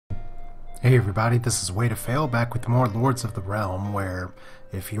Hey everybody, this is Way to Fail back with more Lords of the Realm, where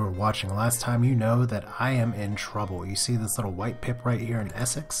if you were watching last time you know that I am in trouble. You see this little white pip right here in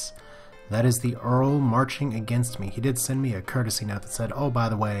Essex? That is the Earl marching against me. He did send me a courtesy note that said, oh by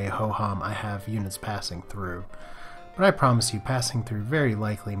the way, ho-hum, I have units passing through. But I promise you, passing through very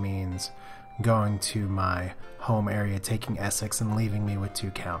likely means going to my home area, taking Essex, and leaving me with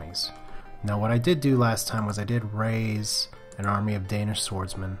 2 counties. Now what I did do last time was I did raise an army of Danish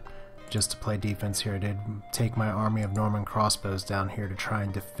swordsmen. Just to play defense here, I did take my army of Norman crossbows down here to try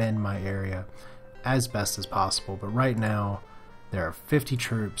and defend my area as best as possible. But right now, there are 50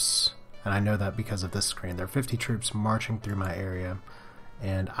 troops, and I know that because of this screen. There are 50 troops marching through my area,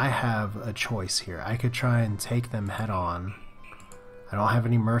 and I have a choice here. I could try and take them head on. I don't have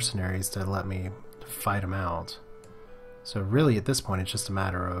any mercenaries to let me fight them out. So really, at this point, it's just a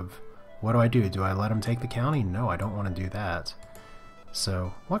matter of, what do? Do I let them take the county? No, I don't want to do that.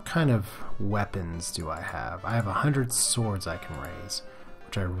 So, what kind of weapons do I have? I have 100 swords I can raise,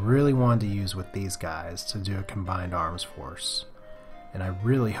 which I really wanted to use with these guys to do a combined arms force. And I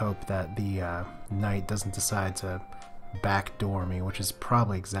really hope that the knight doesn't decide to backdoor me, which is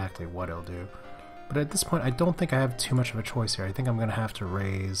probably exactly what he'll do. But at this point, I don't think I have too much of a choice here. I think I'm going to have to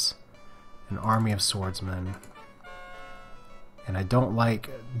raise an army of swordsmen. And I don't like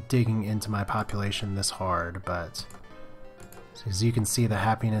digging into my population this hard, but as you can see, the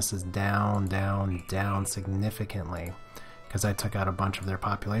happiness is down significantly because I took out a bunch of their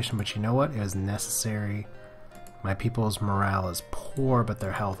population. But you know what? It was necessary. My people's morale is poor, but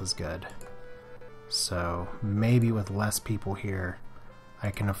their health is good. So maybe with less people here,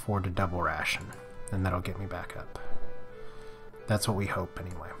 I can afford to double ration, and that'll get me back up. That's what we hope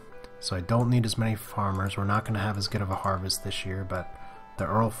anyway. So I don't need as many farmers. We're not going to have as good of a harvest this year, but the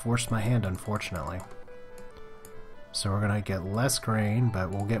Earl forced my hand, unfortunately. So we're going to get less grain, but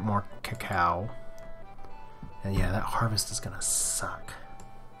we'll get more cacao. And yeah, that harvest is going to suck.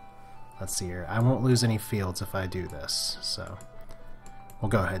 Let's see here. I won't lose any fields if I do this, so we'll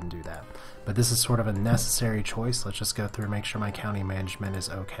go ahead and do that. But this is sort of a necessary choice. Let's just go through and make sure my county management is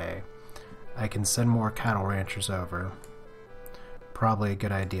okay. I can send more cattle ranchers over. Probably a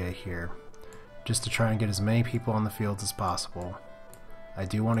good idea here. Just to try and get as many people on the fields as possible. I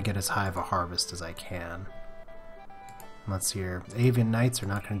do want to get as high of a harvest as I can. Let's see here. Avian Knights are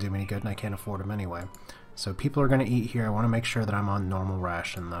not going to do me any good, and I can't afford them anyway. So people are going to eat here. I want to make sure that I'm on normal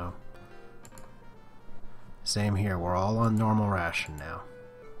ration, though. Same here. We're all on normal ration now.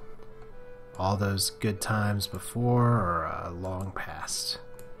 All those good times before are long past.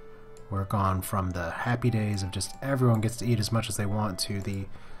 We're gone from the happy days of just everyone gets to eat as much as they want to the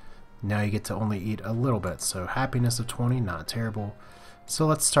now you get to only eat a little bit. So happiness of 20, not terrible. So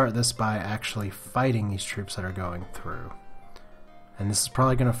let's start this by actually fighting these troops that are going through. And this is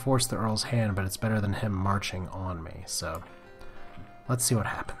probably going to force the Earl's hand, but it's better than him marching on me. So let's see what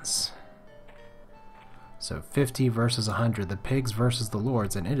happens. So 50 versus 100, the pigs versus the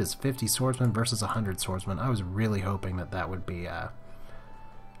lords, and it is 50 swordsmen versus 100 swordsmen. I was really hoping that that would be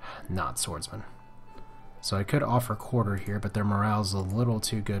not swordsmen. So I could offer quarter here, but their morale is a little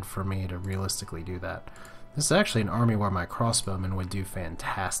too good for me to realistically do that. This is actually an army where my crossbowmen would do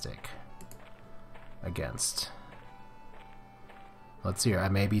fantastic against. Let's see here. I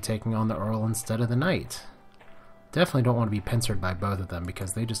may be taking on the Earl instead of the Knight. Definitely don't want to be pincered by both of them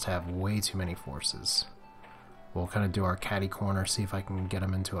because they just have way too many forces. We'll kind of do our catty corner, see if I can get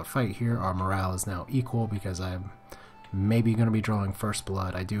them into a fight here. Our morale is now equal because I'm maybe going to be drawing first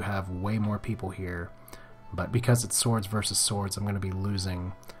blood. I do have way more people here, but because it's swords versus swords, I'm going to be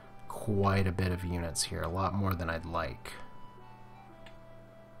losing quite a bit of units here, a lot more than I'd like.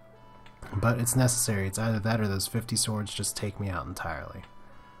 But it's necessary. It's either that or those 50 swords just take me out entirely.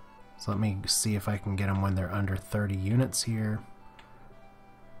 So let me see if I can get them when they're under 30 units here.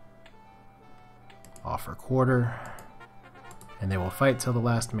 Offer quarter. And they will fight till the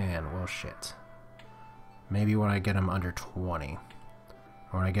last man. Well, shit. Maybe when I get them under 20.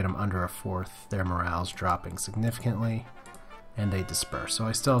 Or when I get them under a fourth, their morale's dropping significantly. And they disperse. So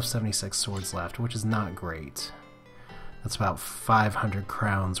I still have 76 swords left, which is not great. That's about 500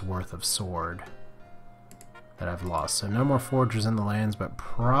 crowns worth of sword that I've lost. So no more forgers in the lands, but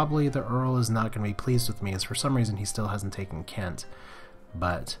probably the Earl is not going to be pleased with me, as for some reason he still hasn't taken Kent.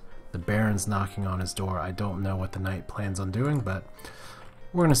 But the Baron's knocking on his door. I don't know what the Knight plans on doing, but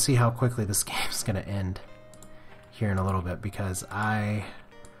we're going to see how quickly this game's going to end here in a little bit, because I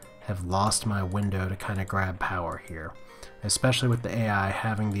have lost my window to kind of grab power here. Especially with the AI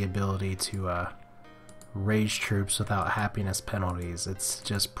having the ability to raise troops without happiness penalties. It's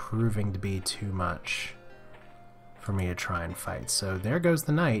just proving to be too much for me to try and fight. So there goes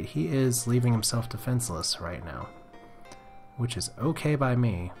the knight. He is leaving himself defenseless right now, which is okay by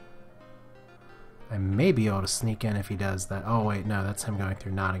me. I may be able to sneak in if he does that. Oh wait, no, that's him going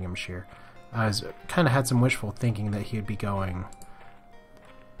through Nottinghamshire. I kind of had some wishful thinking that he would be going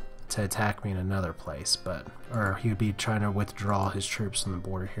to attack me in another place, or he would be trying to withdraw his troops from the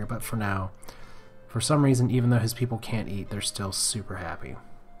border here, but for now, for some reason, even though his people can't eat, they're still super happy.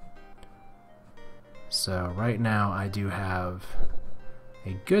 So right now I do have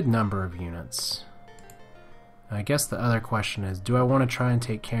a good number of units. I guess the other question is, do I want to try and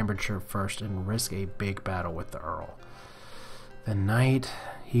take Cambridgeshire first and risk a big battle with the Earl? The knight,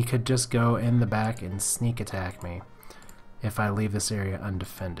 he could just go in the back and sneak attack me if I leave this area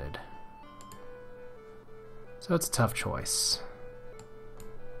undefended. So it's a tough choice.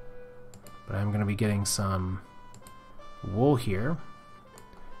 But I'm going to be getting some wool here.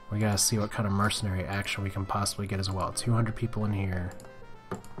 We gotta see what kind of mercenary action we can possibly get as well. 200 people in here.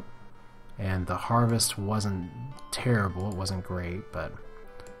 And the harvest wasn't terrible, it wasn't great, but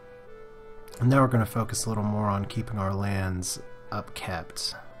now we're going to focus a little more on keeping our lands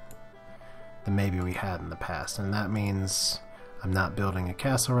upkept than maybe we had in the past. And that means I'm not building a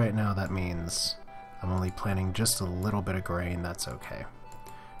castle right now. That means I'm only planting just a little bit of grain. That's okay,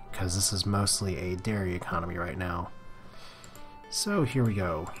 because this is mostly a dairy economy right now. So here we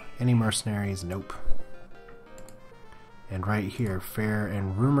go. Any mercenaries? Nope. And right here, fair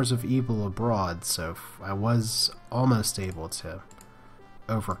and rumors of evil abroad. So I was almost able to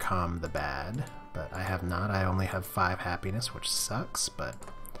overcome the bad, but I have not. I only have 5 happiness, which sucks, but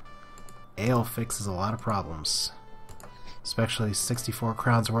ale fixes a lot of problems, especially 64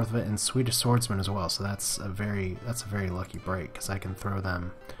 crowns worth of it, and Swedish swordsmen as well. So that's a very lucky break, because I can throw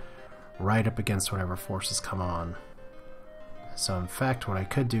them right up against whatever forces come on. So in fact, what I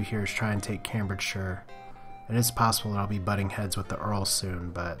could do here is try and take Cambridgeshire. It is possible that I'll be butting heads with the Earl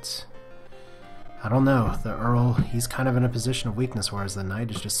soon, but I don't know. The Earl, he's kind of in a position of weakness, whereas the knight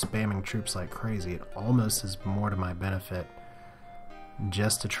is just spamming troops like crazy. It almost is more to my benefit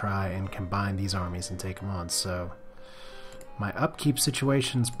just to try and combine these armies and take them on. So my upkeep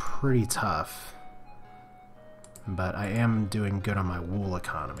situation's pretty tough, but I am doing good on my wool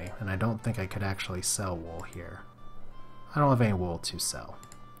economy, and I don't think I could actually sell wool here. I don't have any wool to sell.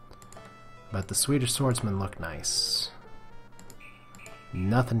 But the Swedish swordsmen look nice.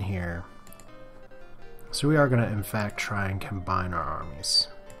 Nothing here. So we are going to, in fact, try and combine our armies.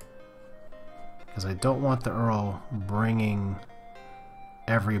 Because I don't want the Earl bringing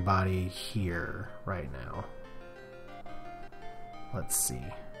everybody here right now. Let's see.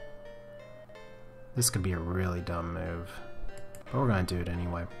 This could be a really dumb move. But we're going to do it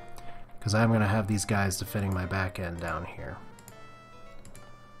anyway. Because I'm going to have these guys defending my back end down here.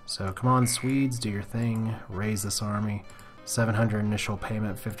 So come on, Swedes, do your thing. Raise this army. 700 initial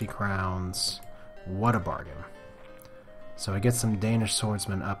payment, 50 crowns. What a bargain. So I get some Danish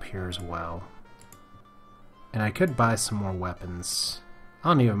swordsmen up here as well. And I could buy some more weapons. I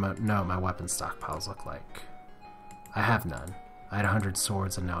don't even know what my weapon stockpiles look like. I have none. I had 100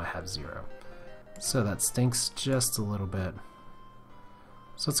 swords and now I have 0. So that stinks just a little bit.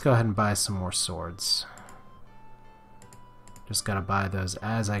 So let's go ahead and buy some more swords. Just gotta buy those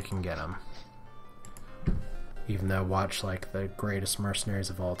as I can get them. Even though watch like the greatest mercenaries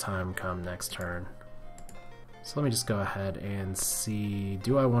of all time come next turn. So let me just go ahead and see,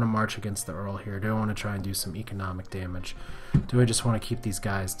 do I want to march against the Earl here? Do I want to try and do some economic damage? Do I just want to keep these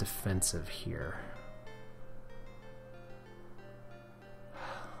guys defensive here?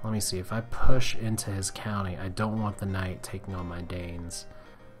 Let me see, if I push into his county, I don't want the knight taking on my Danes.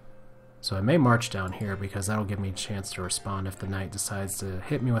 So I may march down here because that'll give me a chance to respond if the knight decides to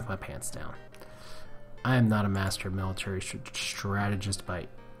hit me with my pants down. I am not a master military strategist by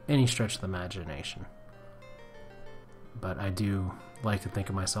any stretch of the imagination. But I do like to think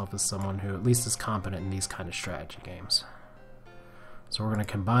of myself as someone who at least is competent in these kind of strategy games. So we're going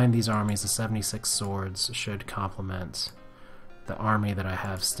to combine these armies. The 76 swords should complement the army that I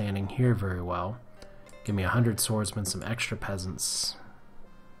have standing here very well. Give me 100 swordsmen, some extra peasants.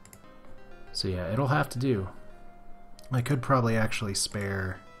 So yeah, it'll have to do. I could probably actually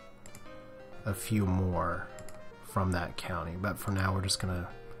spare a few more from that county, but for now we're just gonna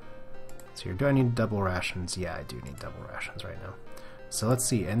see here. Do I need double rations? Yeah, I do need double rations right now. So let's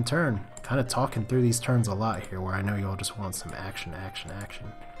see, end turn. Kind of talking through these turns a lot here, where I know you all just want some action, action,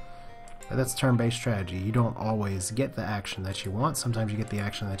 action. But that's turn-based strategy. You don't always get the action that you want. Sometimes you get the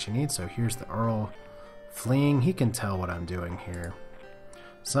action that you need. So here's the Earl fleeing. He can tell what I'm doing here.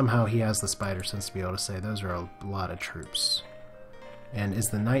 Somehow he has the spider sense to be able to say those are a lot of troops. And is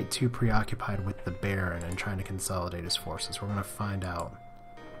the knight too preoccupied with the Baron and trying to consolidate his forces? We're going to find out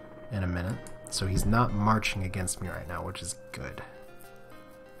in a minute. So he's not marching against me right now, which is good.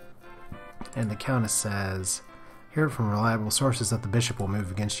 And the Countess says, hear from reliable sources that the bishop will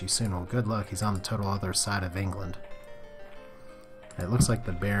move against you soon. Well, good luck. He's on the total other side of England. It looks like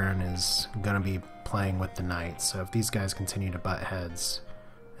the Baron is going to be playing with the knight. So if these guys continue to butt heads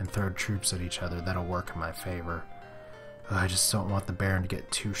and throw troops at each other, that'll work in my favor. I just don't want the Baron to get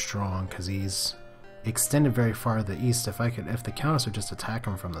too strong because he's extended very far to the east. If the Countess would just attack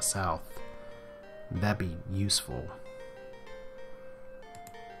him from the south, that'd be useful.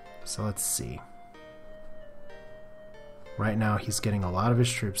 So let's see. Right now he's getting a lot of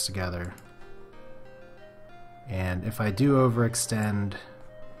his troops together. And if I do overextend,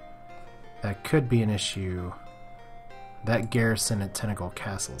 that could be an issue. That garrison at Tentacle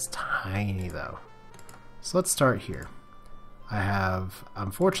Castle is tiny though. So let's start here.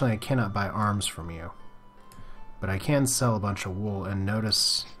 Unfortunately I cannot buy arms from you, but I can sell a bunch of wool, and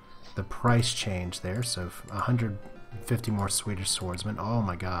notice the price change there. So 150 more Swedish swordsmen. Oh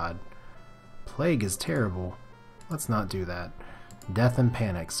my god. Plague is terrible. Let's not do that. Death and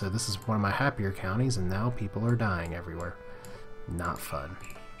panic. So this is one of my happier counties, and now people are dying everywhere. Not fun.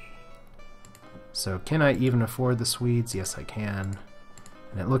 So can I even afford the Swedes? Yes, I can.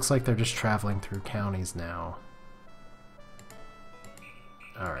 And it looks like they're just traveling through counties now.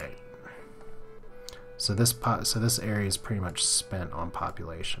 Alright. So this area is pretty much spent on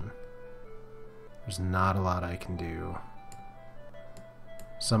population. There's not a lot I can do.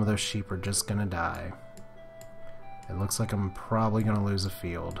 Some of those sheep are just gonna die. It looks like I'm probably gonna lose a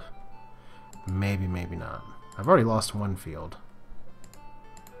field. Maybe, maybe not. I've already lost one field.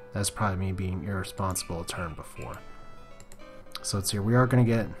 That's probably me being irresponsible a turn before. So let's see, we are gonna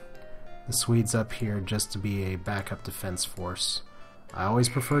get the Swedes up here just to be a backup defense force. I always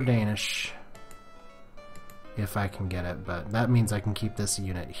prefer Danish if I can get it, but that means I can keep this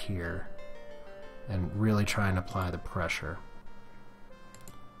unit here and really try and apply the pressure.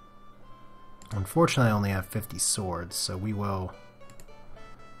 Unfortunately I only have 50 swords, so we will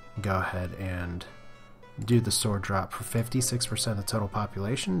go ahead and do the sword drop for 56% of the total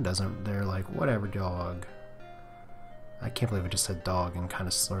population. They're like, whatever, dog. I can't believe I just said dog and kind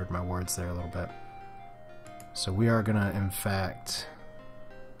of slurred my words there a little bit. So we are gonna, in fact,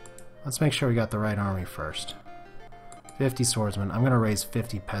 let's make sure we got the right army first. 50 swordsmen. I'm gonna raise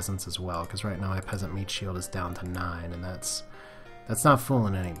 50 peasants as well, because right now my peasant meat shield is down to 9, and that's not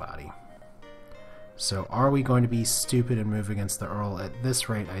fooling anybody. So are we going to be stupid and move against the Earl? At this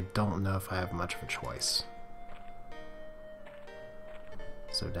rate, I don't know if I have much of a choice.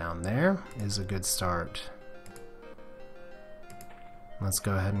 So down there is a good start. Let's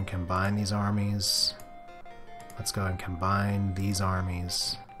go ahead and combine these armies. Let's go ahead and combine these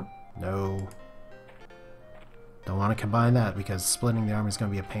armies. No. Don't want to combine that because splitting the army is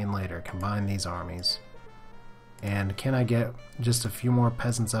going to be a pain later. Combine these armies. And can I get just a few more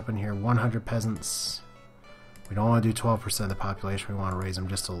peasants up in here? 100 peasants. We don't want to do 12% of the population. We want to raise them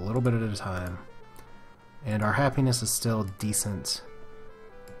just a little bit at a time. And our happiness is still decent.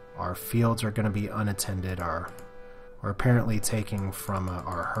 Our fields are going to be unattended. We're apparently taking from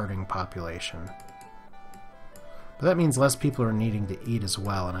our herding population. But that means less people are needing to eat as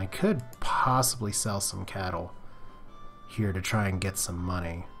well. And I could possibly sell some cattle here to try and get some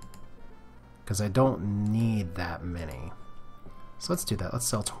money, because I don't need that many. So let's do that. Let's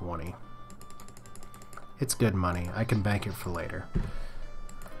sell 20. It's good money. I can bank it for later.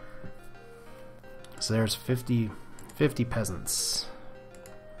 So there's 50 peasants.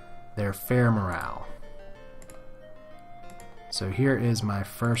 They're fair morale. So here is my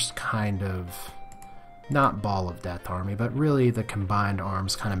first kind of, not ball of death army, but really the combined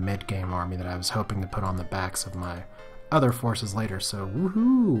arms kind of mid-game army that I was hoping to put on the backs of my other forces later. So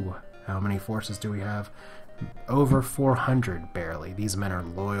woohoo! How many forces do we have? Over 400 barely. These men are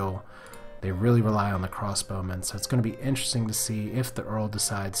loyal. They really rely on the crossbowmen, so it's going to be interesting to see if the Earl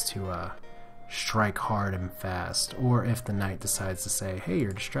decides to strike hard and fast, or if the knight decides to say, hey,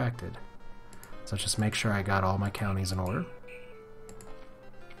 you're distracted. So let's just make sure I got all my counties in order,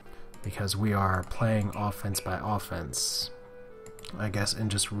 because we are playing offense by offense, I guess, and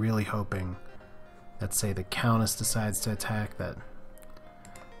just really hoping that, say, the Countess decides to attack, that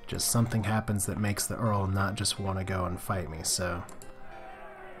just something happens that makes the Earl not just want to go and fight me. So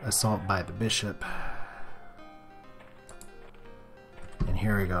assault by the bishop, and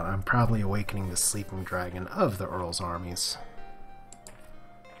here we go. I'm probably awakening the sleeping dragon of the Earl's armies,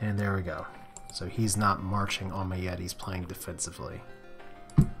 and there we go. So he's not marching on me yet, he's playing defensively.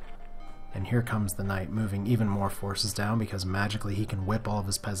 And And here comes the knight, moving even more forces down because magically he can whip all of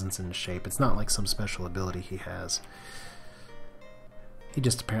his peasants into shape. It's not like some special ability he has. He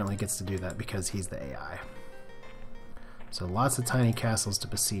just apparently gets to do that because he's the AI. So lots of tiny castles to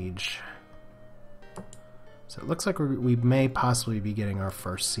besiege. So it looks like we may possibly be getting our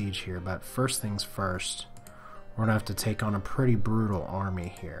first siege here, but first things first, we're going to have to take on a pretty brutal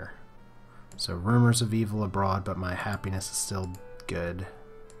army here. So rumors of evil abroad, but my happiness is still good.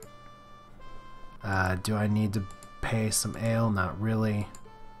 Do I need to pay some ale? Not really.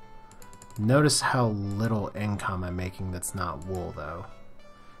 Notice how little income I'm making that's not wool, though.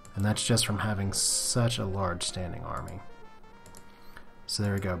 And that's just from having such a large standing army. So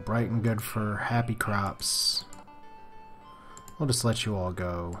there we go. Bright and good for happy crops. We'll just let you all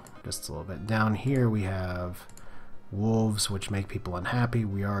go just a little bit. Down here we have wolves, which make people unhappy.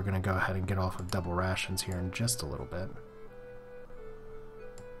 We are going to go ahead and get off of double rations here in just a little bit.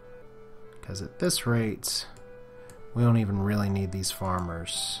 Because at this rate, we don't even really need these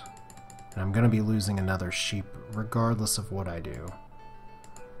farmers. And I'm going to be losing another sheep regardless of what I do.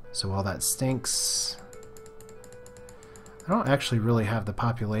 So while that stinks, I don't actually really have the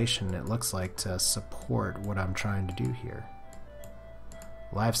population, it looks like, to support what I'm trying to do here.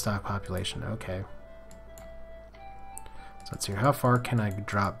 Livestock population, okay. So let's see, how far can I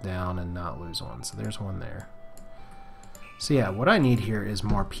drop down and not lose one? So there's one there. So yeah, what I need here is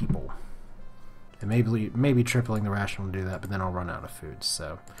more people. And maybe tripling the ration will do that, but then I'll run out of food.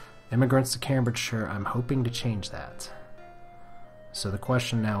 So, immigrants to Cambridgeshire, I'm hoping to change that. So the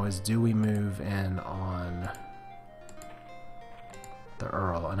question now is, do we move in on the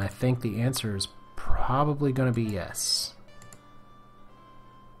Earl? And I think the answer is probably going to be yes.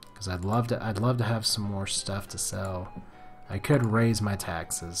 Because I'd love to have some more stuff to sell. I could raise my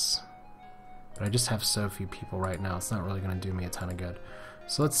taxes, but I just have so few people right now, it's not really going to do me a ton of good.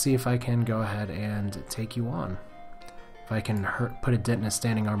 So let's see if I can go ahead and take you on. If I can put a dent in a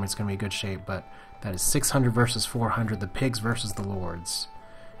standing army, it's going to be good shape, but that is 600 versus 400, the pigs versus the lords.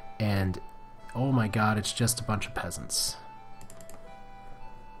 And, oh my god, it's just a bunch of peasants.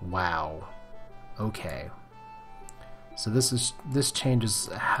 Wow. Okay. So this changes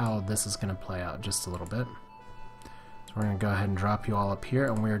how this is going to play out just a little bit. So we're going to go ahead and drop you all up here,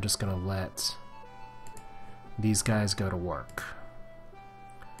 and we're just going to let these guys go to work.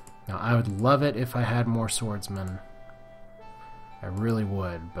 Now, I would love it if I had more swordsmen. I really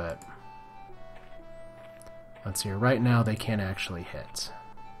would, but let's see. Right now, they can't actually hit.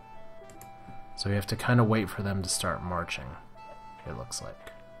 So we have to kind of wait for them to start marching, it looks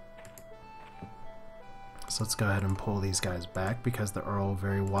like. So let's go ahead and pull these guys back, because the Earl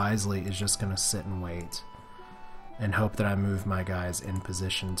very wisely is just going to sit and wait and hope that I move my guys in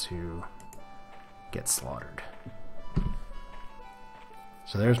position to get slaughtered.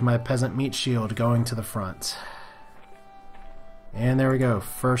 So there's my peasant meat shield going to the front. And there we go,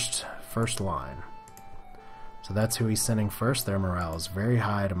 first line. So that's who he's sending first. Their morale is very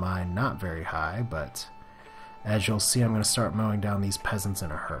high to mine, not very high, but as you'll see, I'm going to start mowing down these peasants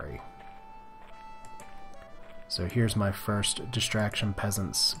in a hurry. So here's my first distraction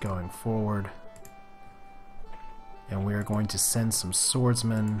peasants going forward. And we are going to send some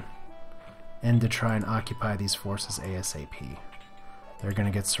swordsmen in to try and occupy these forces ASAP. They're going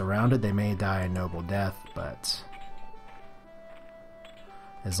to get surrounded. They may die a noble death, but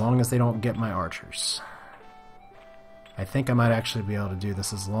as long as they don't get my archers. I think I might actually be able to do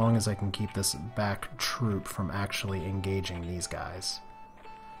this as long as I can keep this back troop from actually engaging these guys.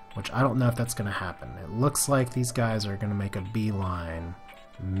 Which I don't know if that's going to happen. It looks like these guys are going to make a beeline.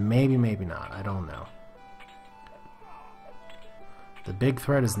 Maybe, maybe not. I don't know. The big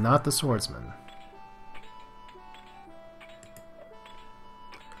threat is not the swordsman.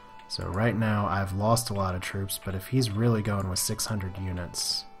 So right now I've lost a lot of troops, but if he's really going with 600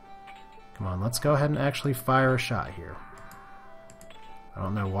 units... Come on, let's go ahead and actually fire a shot here. I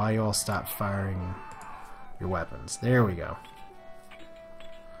don't know why you all stopped firing your weapons. There we go.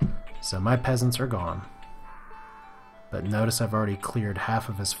 So my peasants are gone. But notice I've already cleared half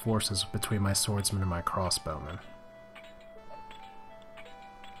of his forces between my swordsmen and my crossbowmen.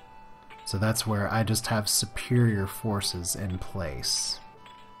 So that's where I just have superior forces in place.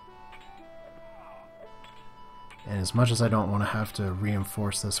 And as much as I don't want to have to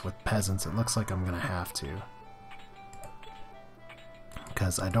reinforce this with peasants, it looks like I'm going to have to.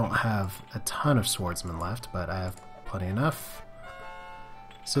 Because I don't have a ton of swordsmen left, but I have plenty enough.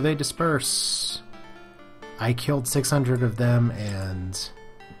 So they disperse. I killed 600 of them, and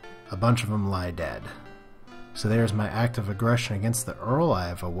a bunch of them lie dead. So there's my act of aggression against the Earl. I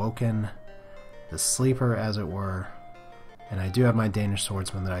have awoken the sleeper, as it were. And I do have my Danish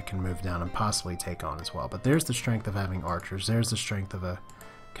swordsman that I can move down and possibly take on as well. But there's the strength of having archers. There's the strength of a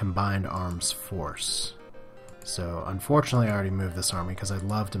combined arms force. So unfortunately I already moved this army because I'd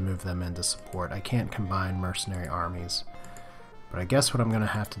love to move them into support. I can't combine mercenary armies. But I guess what I'm going to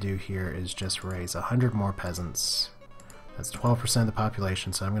have to do here is just raise 100 more peasants. That's 12% of the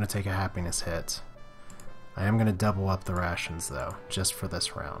population, so I'm going to take a happiness hit. I am going to double up the rations though, just for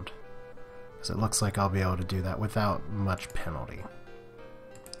this round. Because it looks like I'll be able to do that without much penalty.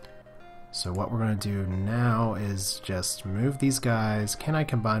 So what we're going to do now is just move these guys. Can I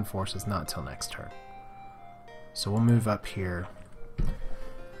combine forces? Not till next turn. So we'll move up here.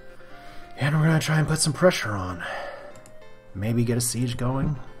 And we're going to try and put some pressure on. Maybe get a siege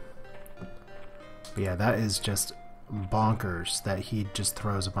going. But yeah, that is just bonkers that he just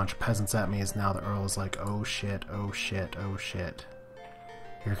throws a bunch of peasants at me as now the Earl is like, oh shit, oh shit, oh shit.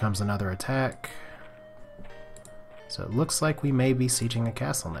 Here comes another attack. So it looks like we may be sieging a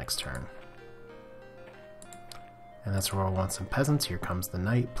castle next turn. And that's where I want some peasants. Here comes the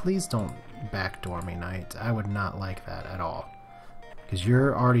knight. Please don't backdoor me, knight. I would not like that at all. Because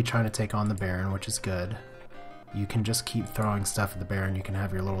you're already trying to take on the Baron, which is good. You can just keep throwing stuff at the Baron. You can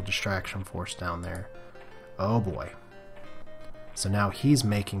have your little distraction force down there. Oh boy. So now he's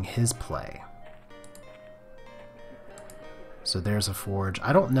making his play. So there's a forge.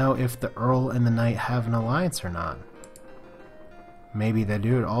 I don't know if the Earl and the Knight have an alliance or not. Maybe they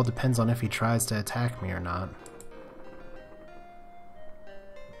do. It all depends on if he tries to attack me or not.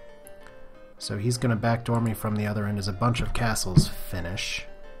 So he's going to backdoor me from the other end as a bunch of castles finish.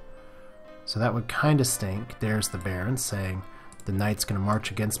 So that would kind of stink. There's the Baron saying, the Knight's going to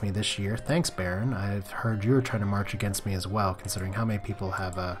march against me this year. Thanks, Baron. I've heard you're trying to march against me as well, considering how many people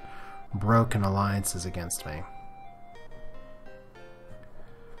have broken alliances against me.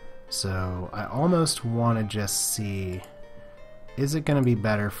 So I almost want to just see, is it going to be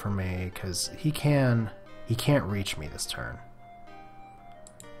better for me? Because he can't reach me this turn,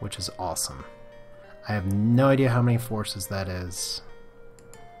 which is awesome. I have no idea how many forces that is.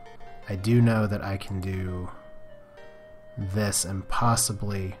 I do know that I can do this and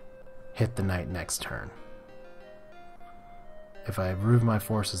possibly hit the Knight next turn. If I move my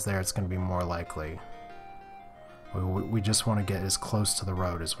forces there, it's going to be more likely. We just want to get as close to the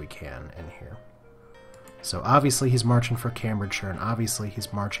road as we can in here. So obviously he's marching for Cambridgeshire, and obviously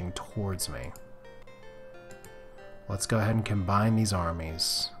he's marching towards me. Let's go ahead and combine these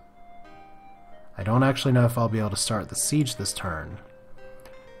armies. I don't actually know if I'll be able to start the siege this turn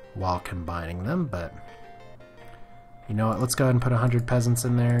while combining them, but you know what, let's go ahead and put 100 peasants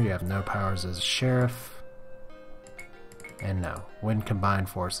in there. You have no powers as a sheriff. And no, when combined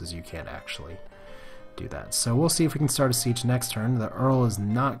forces you can't actually do that. So we'll see if we can start a siege next turn. The Earl is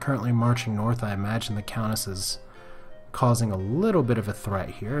not currently marching north. I imagine the Countess is causing a little bit of a threat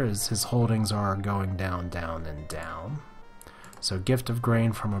here as his holdings are going down, down, and down. So gift of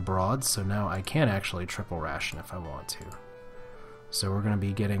grain from abroad, so now I can actually triple ration if I want to. So we're going to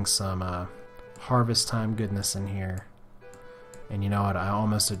be getting some harvest time goodness in here. And you know what, I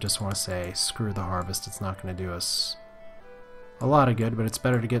almost just want to say, screw the harvest, it's not going to do us a lot of good, but it's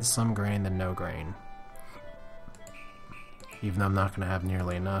better to get some grain than no grain. Even though I'm not going to have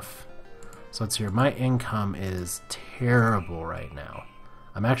nearly enough. So let's hear, my income is terrible right now.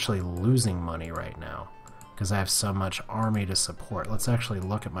 I'm actually losing money right now because I have so much army to support. Let's actually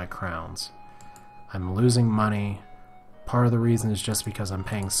look at my crowns. I'm losing money. Part of the reason is just because I'm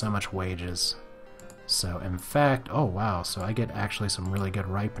paying so much wages. So in fact, oh wow, so I get actually some really good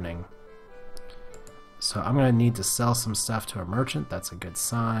ripening. So I'm going to need to sell some stuff to a merchant. That's a good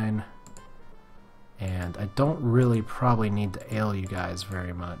sign. And I don't really probably need to ale you guys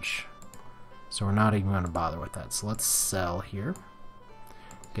very much. So we're not even going to bother with that. So let's sell here.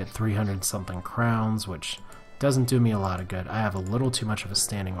 Get 300 something crowns, which doesn't do me a lot of good. I have a little too much of a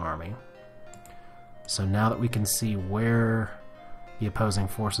standing army. So now that we can see where the opposing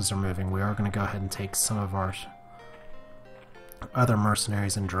forces are moving, we are going to go ahead and take some of our other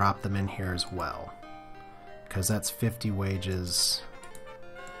mercenaries and drop them in here as well. Because that's 50 wages.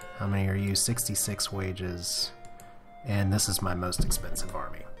 How many are you? 66 wages. And this is my most expensive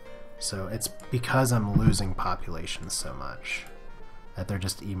army. So it's because I'm losing population so much that they're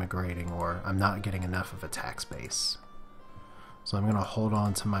just emigrating, or I'm not getting enough of a tax base. So I'm going to hold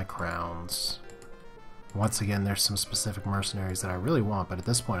on to my crowns. Once again, there's some specific mercenaries that I really want, but at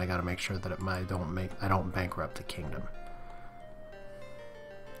this point I got to make sure that I don't bankrupt the kingdom.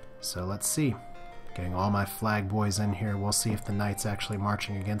 So let's see. Getting all my flag boys in here. We'll see if the Knight's actually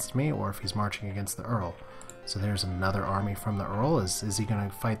marching against me or if he's marching against the Earl. So there's another army from the Earl. Is he going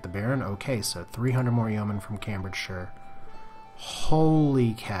to fight the Baron? Okay, so 300 more yeomen from Cambridgeshire.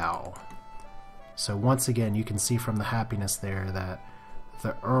 Holy cow. So once again, you can see from the happiness there that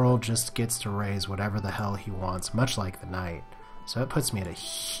the Earl just gets to raise whatever the hell he wants, much like the Knight. So it puts me at a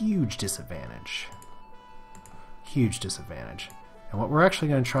huge disadvantage. Huge disadvantage. And what we're actually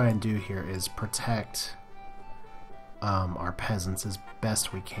going to try and do here is protect our peasants as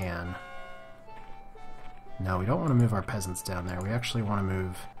best we can. No, we don't want to move our peasants down there. We actually want to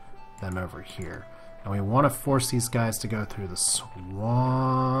move them over here. And we want to force these guys to go through the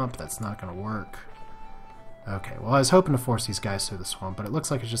swamp. That's not going to work. Okay, well I was hoping to force these guys through the swamp, but it looks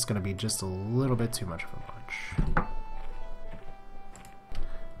like it's just going to be just a little bit too much of a march.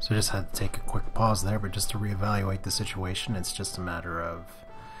 So I just had to take a quick pause there, but just to reevaluate the situation. It's just a matter of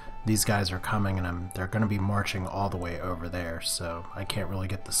these guys are coming and they're going to be marching all the way over there, so I can't really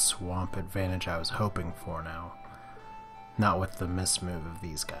get the swamp advantage I was hoping for now. Not with the mismove of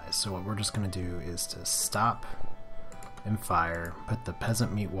these guys. So what we're just going to do is to stop and fire, put the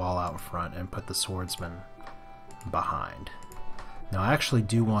peasant meat wall out front, and put the swordsman behind. Now I actually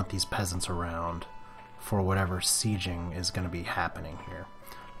do want these peasants around for whatever sieging is going to be happening here.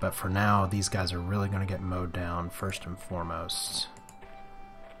 But for now, these guys are really going to get mowed down first and foremost.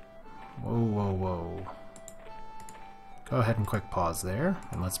 Whoa, whoa, whoa. Go ahead and quick pause there,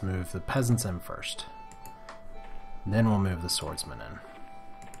 and let's move the peasants in first. Then we'll move the swordsmen in.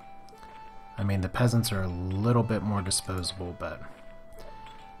 I mean, the peasants are a little bit more disposable, but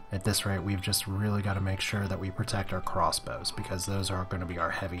at this rate, we've just really got to make sure that we protect our crossbows, because those are going to be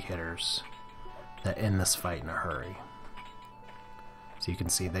our heavy hitters that end this fight in a hurry. So you can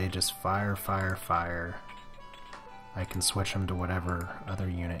see they just fire, fire, fire. I can switch them to whatever other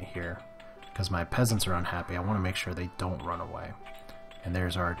unit here. Because my peasants are unhappy, I want to make sure they don't run away. And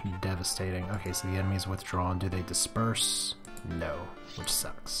there's our devastating... Okay, so the enemy's withdrawn. Do they disperse? No, which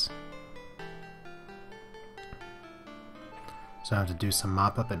sucks. So I have to do some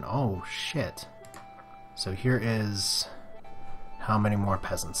mop-up and... Oh, shit. So here is... How many more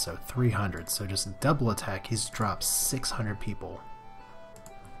peasants? So 300. So just a double attack. He's dropped 600 people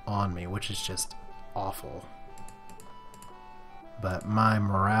on me, which is just awful. But my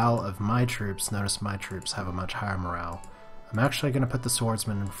morale of my troops, notice my troops have a much higher morale. I'm actually going to put the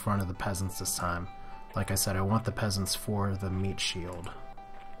swordsmen in front of the peasants this time. Like I said, I want the peasants for the meat shield.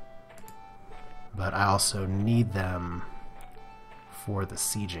 But I also need them for the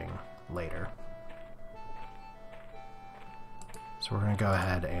sieging later. So we're going to go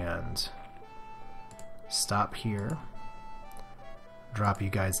ahead and stop here. Drop you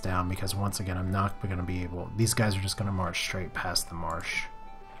guys down, because once again I'm not going to be able... These guys are just going to march straight past the marsh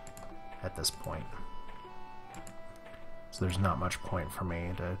at this point. So there's not much point for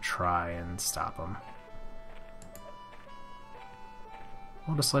me to try and stop them.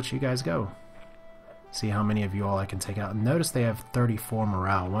 I'll just let you guys go. See how many of you all I can take out. Notice they have 34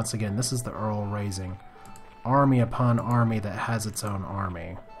 morale. Once again, this is the Earl raising army upon army that has its own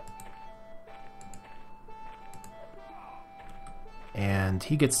army. And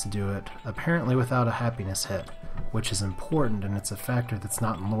he gets to do it, apparently without a happiness hit, which is important, and it's a factor that's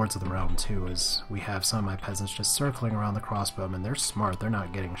not in Lords of the Realm too, as we have some of my peasants just circling around the crossbowmen, and they're smart, they're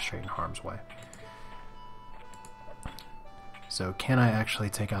not getting straight in harm's way. So can I actually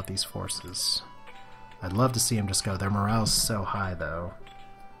take out these forces? I'd love to see them just go. Their morale's so high though,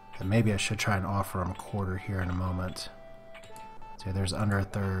 that maybe I should try and offer them a quarter here in a moment. So there's under a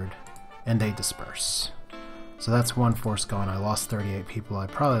third, and they disperse. So that's one force gone. I lost 38 people. I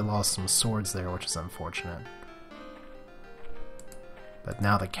probably lost some swords there, which is unfortunate. But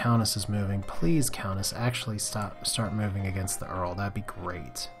now the Countess is moving. Please, Countess, actually start moving against the Earl. That'd be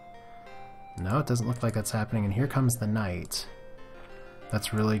great. No, it doesn't look like that's happening. And here comes the Knight.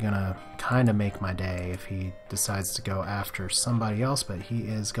 That's really gonna kind of make my day if he decides to go after somebody else, but he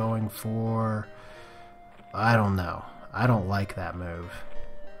is going for... I don't know. I don't like that move.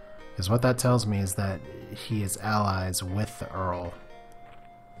 Because what that tells me is that he is allies with the Earl.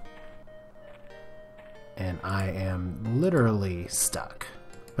 And I am literally stuck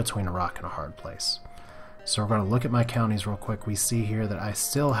between a rock and a hard place. So we're going to look at my counties real quick. We see here that I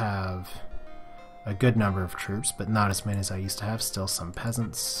still have a good number of troops, but not as many as I used to have. Still some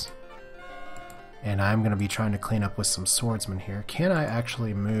peasants. And I'm going to be trying to clean up with some swordsmen here. Can I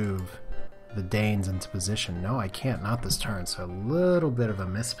actually move the Danes into position? No, I can't, not this turn, so a little bit of a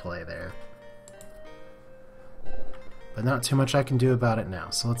misplay there. But not too much I can do about it now.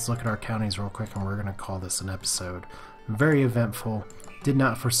 So let's look at our counties real quick, and we're going to call this an episode. Very eventful. Did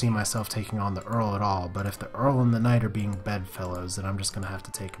not foresee myself taking on the Earl at all, but if the Earl and the Knight are being bedfellows, then I'm just going to have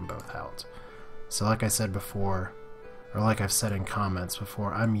to take them both out. So like I said before, Or like I've said in comments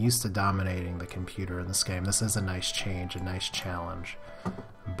before, I'm used to dominating the computer in this game. This is a nice change, a nice challenge.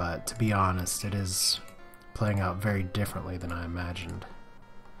 But to be honest, it is playing out very differently than I imagined.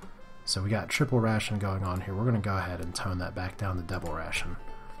 So we got triple ration going on here. We're going to go ahead and tone that back down to double ration,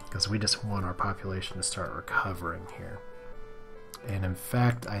 because we just want our population to start recovering here. And in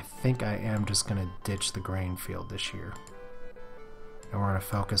fact, I think I am just going to ditch the grain field this year. And we're going to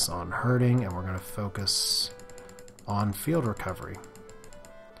focus on herding, and we're going to focus on field recovery.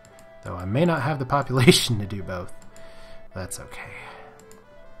 Though I may not have the population to do both. That's okay.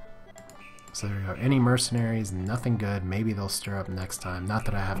 So there we go. Any mercenaries, nothing good. Maybe they'll stir up next time. Not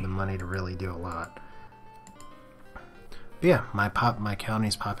that I have the money to really do a lot. But yeah, my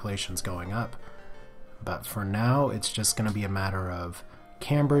county's population's going up. But for now, it's just going to be a matter of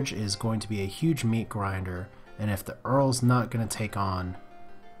Cambridge is going to be a huge meat grinder, and if the Earl's not going to take on,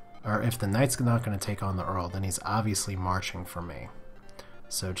 or if the Knight's not going to take on the Earl, then he's obviously marching for me.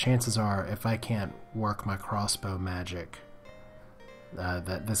 So chances are, if I can't work my crossbow magic,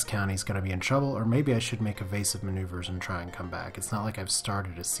 that this county's going to be in trouble, or maybe I should make evasive maneuvers and try and come back. It's not like I've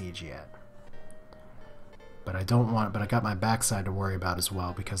started a siege yet. But I got my backside to worry about as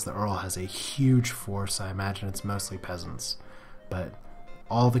well, because the Earl has a huge force. I imagine it's mostly peasants. But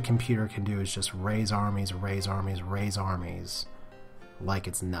all the computer can do is just raise armies, raise armies, raise armies, like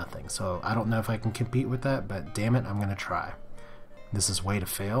it's nothing. So I don't know if I can compete with that, but damn it, I'm going to try. This is way to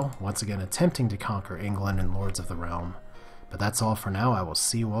fail, once again attempting to conquer England and Lords of the Realm. But that's all for now. I will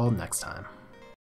see you all next time.